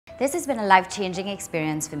This has been a life-changing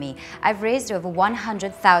experience for me. I've raised over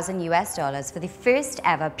 $100,000 for the first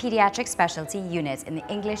ever pediatric specialty unit in the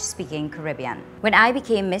English-speaking Caribbean. When I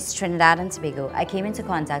became Miss Trinidad and Tobago, I came into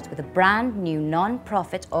contact with a brand new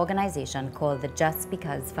non-profit organization called the Just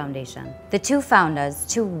Because Foundation. The two founders,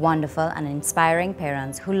 two wonderful and inspiring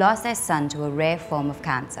parents who lost their son to a rare form of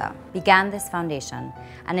cancer, began this foundation,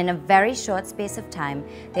 and in a very short space of time,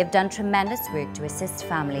 they've done tremendous work to assist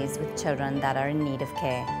families with children that are in need of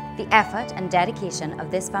care. The effort and dedication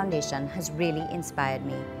of this foundation has really inspired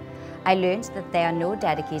me. I learned that there are no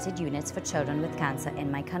dedicated units for children with cancer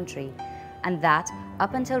in my country, and that,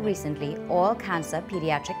 up until recently, all cancer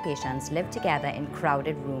pediatric patients live together in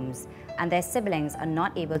crowded rooms, and their siblings are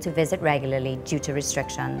not able to visit regularly due to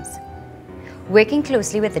restrictions. Working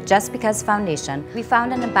closely with the Just Because Foundation, we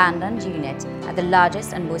found an abandoned unit at the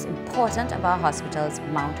largest and most important of our hospitals,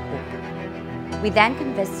 Mount Hope. We then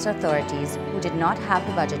convinced authorities, who did not have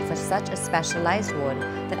the budget for such a specialized ward,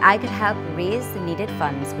 that I could help raise the needed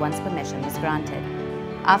funds once permission was granted.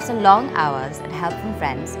 After long hours and help from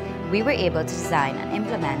friends, we were able to design and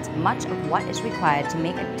implement much of what is required to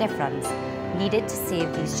make a difference needed to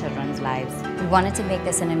save these children's lives. We wanted to make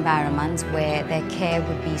this an environment where their care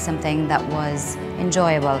would be something that was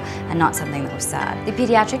enjoyable and not something that was sad. The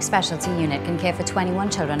pediatric specialty unit can care for 21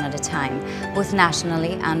 children at a time, both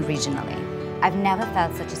nationally and regionally. I've never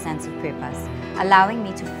felt such a sense of purpose, allowing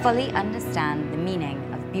me to fully understand the meaning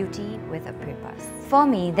of beauty with a purpose. For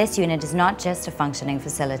me, this unit is not just a functioning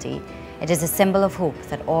facility. It is a symbol of hope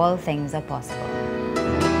that all things are possible.